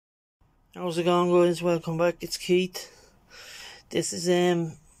How's it going, guys? Welcome back. It's Keith. This is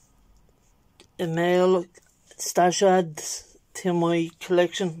a mail stash add to my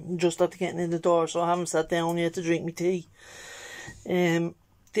collection. Just after getting in the door, so I haven't sat down yet to drink my tea.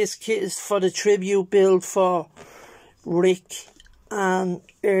 This kit is for the tribute build for Rick and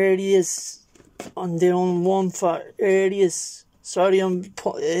Aries. I'm doing one for Aries. Sorry, I'm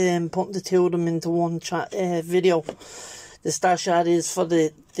putting the two of them into one video. The stash ad is for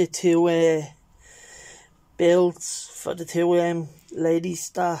the two builds for the two ladies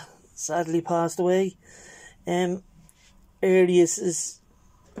that sadly passed away. Aries'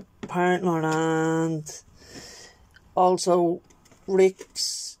 partner and also Rick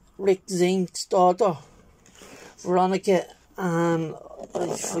Zink's daughter, Veronica, and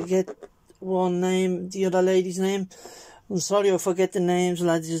I forget one name, the other lady's name. I'm sorry I forget the names,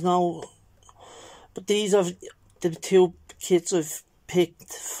 lads, you know. But these are the two kits I've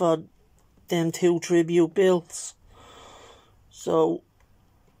picked for them two tribute builds. So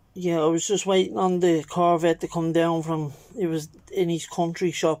yeah, I was just waiting on the Corvette to come down from, it was in his country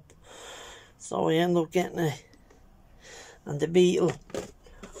shop, so I ended up getting it. And the Beetle,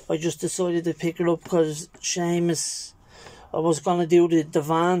 I just decided to pick it up because Seamus, I was gonna do the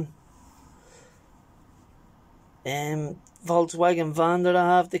van, Volkswagen van that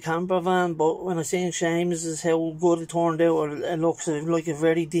I have, the camper van, but when I seen Seamus how good it turned out, it looks like a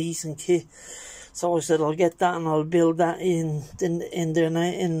very decent kit. So I said I'll get that and I'll build that in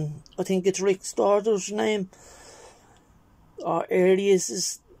I think it's Rick's daughter's name, or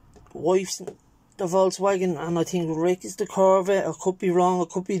Aries' wife's the Volkswagen, and I think Rick is the Corvette. I could be wrong, it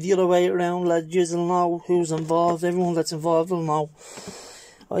could be the other way around, lads. You'll know who's involved, everyone that's involved will know.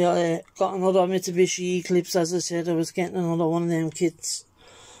 I got another Mitsubishi Eclipse, as I said. I was getting another one of them kits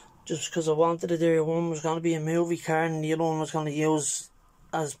just because I wanted it there. One was going to be a movie car and the other one was going to use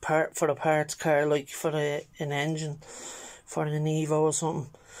as part for the parts car, like for an engine for an Evo or something.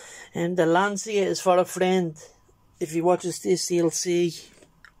 And the Lancia is for a friend. If he watches this, he'll see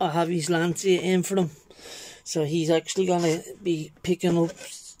I have his Lancia in for him. So he's actually going to be picking up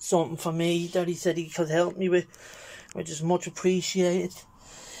something for me that he said he could help me with, which is much appreciated.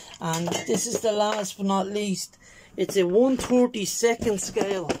 And this is the last but not least. It's a 1/32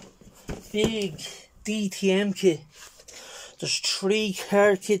 scale big DTM kit. There's 3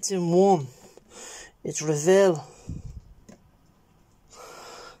 car kits in one. It's REVELLE.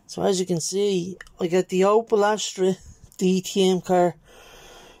 So as you can see, I got the Opel Astra DTM car.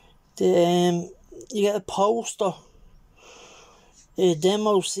 You get a poster, a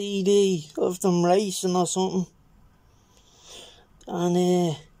demo CD of them racing or something,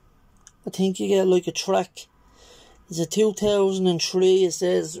 and I think you get like a track. It's a 2003, it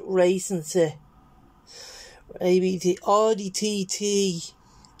says racing set. ABT, Audi TT,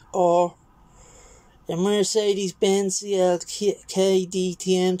 or a Mercedes-Benz CLK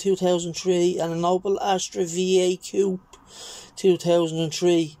DTM 2003, and an Opel Astra VA Coupe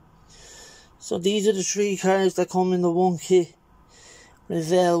 2003. So these are the 3 cars that come in the one kit.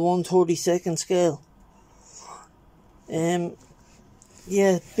 REVELLE 1/32 scale.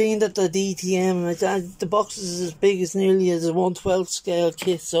 Yeah, being that the DTM, the box is as big as nearly as a 1/12 scale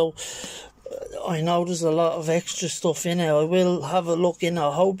kit, so I know there's a lot of extra stuff in it. I will have a look in it.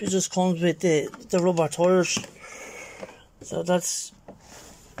 I hope it just comes with the rubber tyres. So that's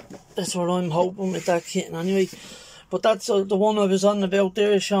what I'm hoping with that kit anyway. But that's the one I was on about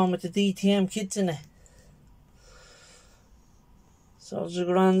there, showing with the DTM kits in it. So it's a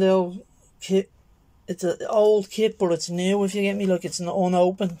grand old kit. It's an old kit, but it's new, if you get me. Like, it's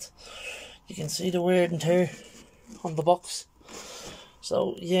unopened. You can see the wear and tear on the box.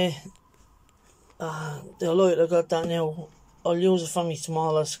 So yeah, the light, I got that now. I'll use it for my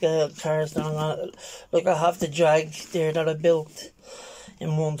smaller scale cars that I'm gonna, like, I have the Jag there that I built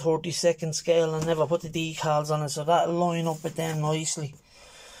in 1/32 scale and never put the decals on it, so that'll line up with them nicely.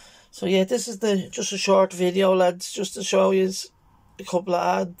 So yeah, this is just a short video, lads, just to show you a couple of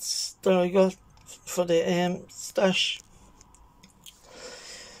ads that I got for the stash.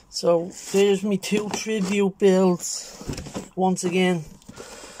 So there's me 2 tribute builds once again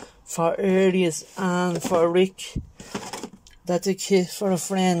for Aries and for Rick. That's a kit for a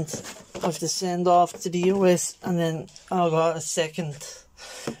friend I have to send off to the US, and then I got a second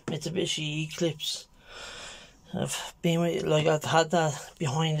Mitsubishi Eclipse. I've been with, like, I've had that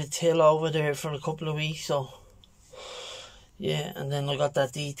behind the till over there for a couple of weeks, so yeah, and then I got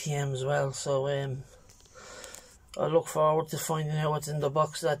that DTM as well. So I look forward to finding out what's in the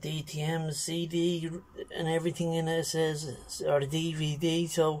box. That DTM CD and everything in it says, or the DVD,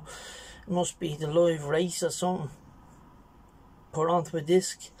 so it must be the live race or something put onto a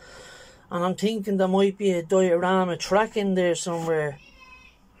disc. And I'm thinking there might be a diorama track in there somewhere.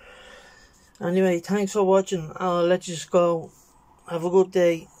 Anyway, thanks for watching. I'll let you go. Have a good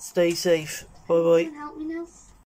day. Stay safe. Bye bye. Help me now.